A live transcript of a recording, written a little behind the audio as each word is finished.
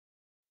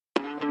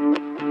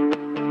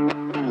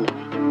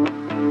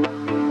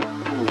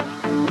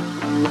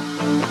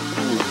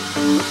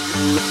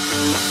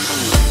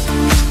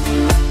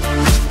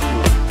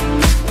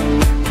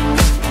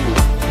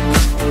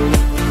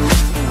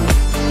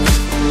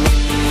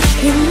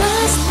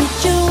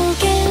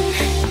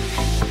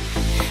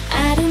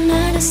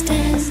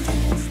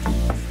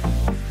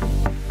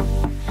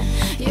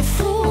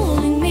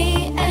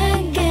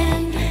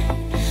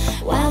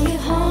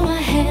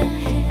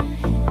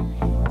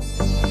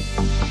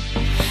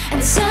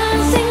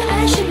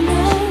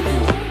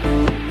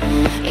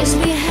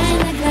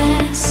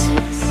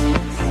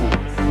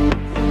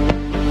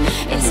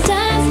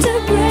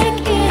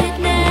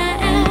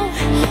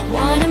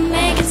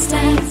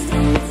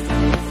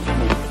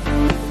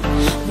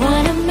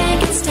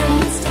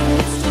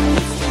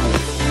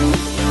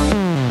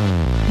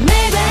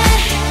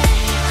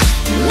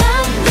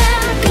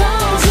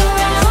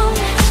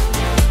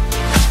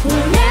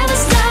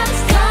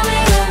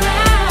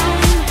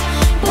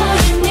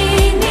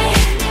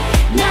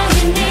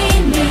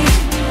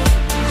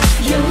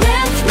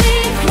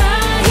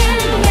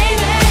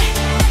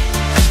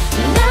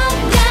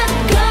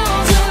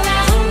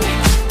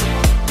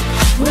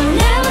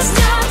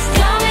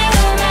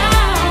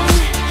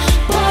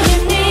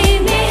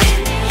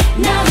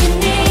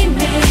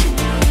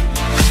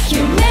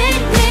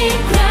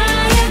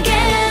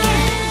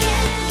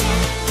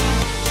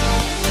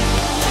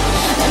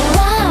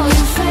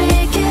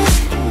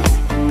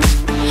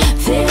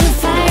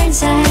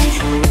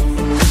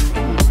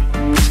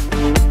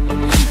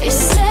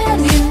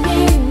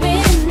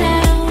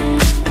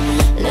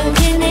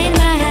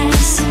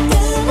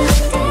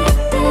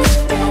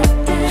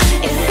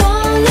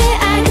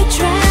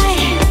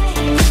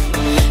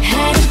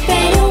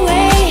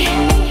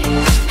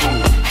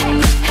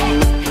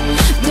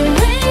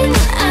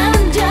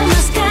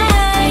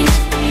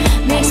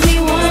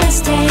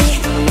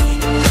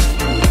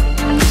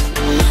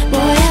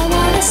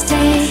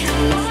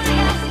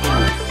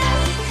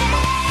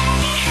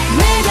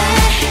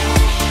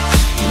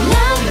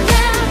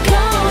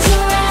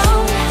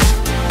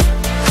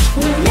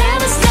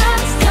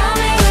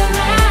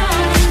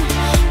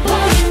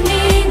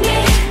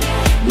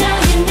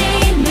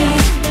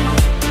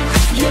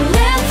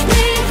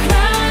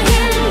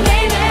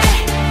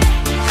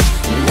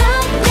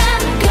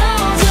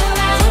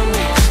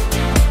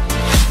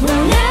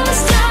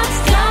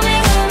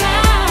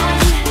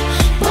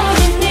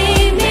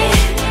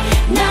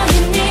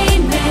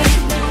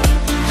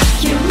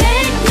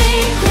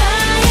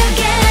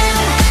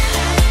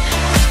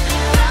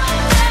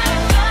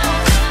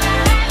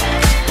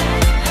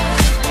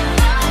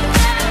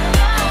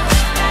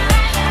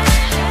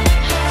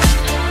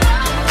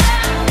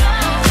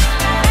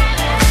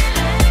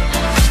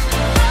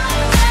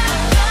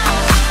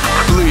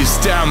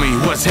Just tell me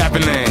what's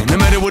happening. No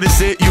matter what it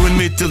said, you and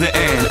me till the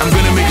end. I'm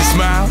gonna make you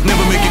smile,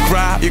 never make you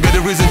cry. You got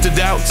a reason to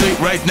doubt, say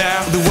right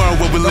now. The world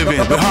where we live in,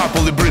 we're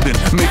happily breathing.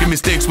 Making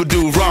mistakes, we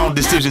do wrong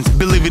decisions.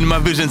 Believe in my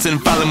visions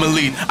and follow my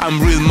lead. I'm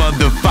real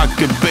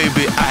motherfucker,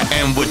 baby, I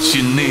am what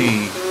you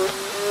need.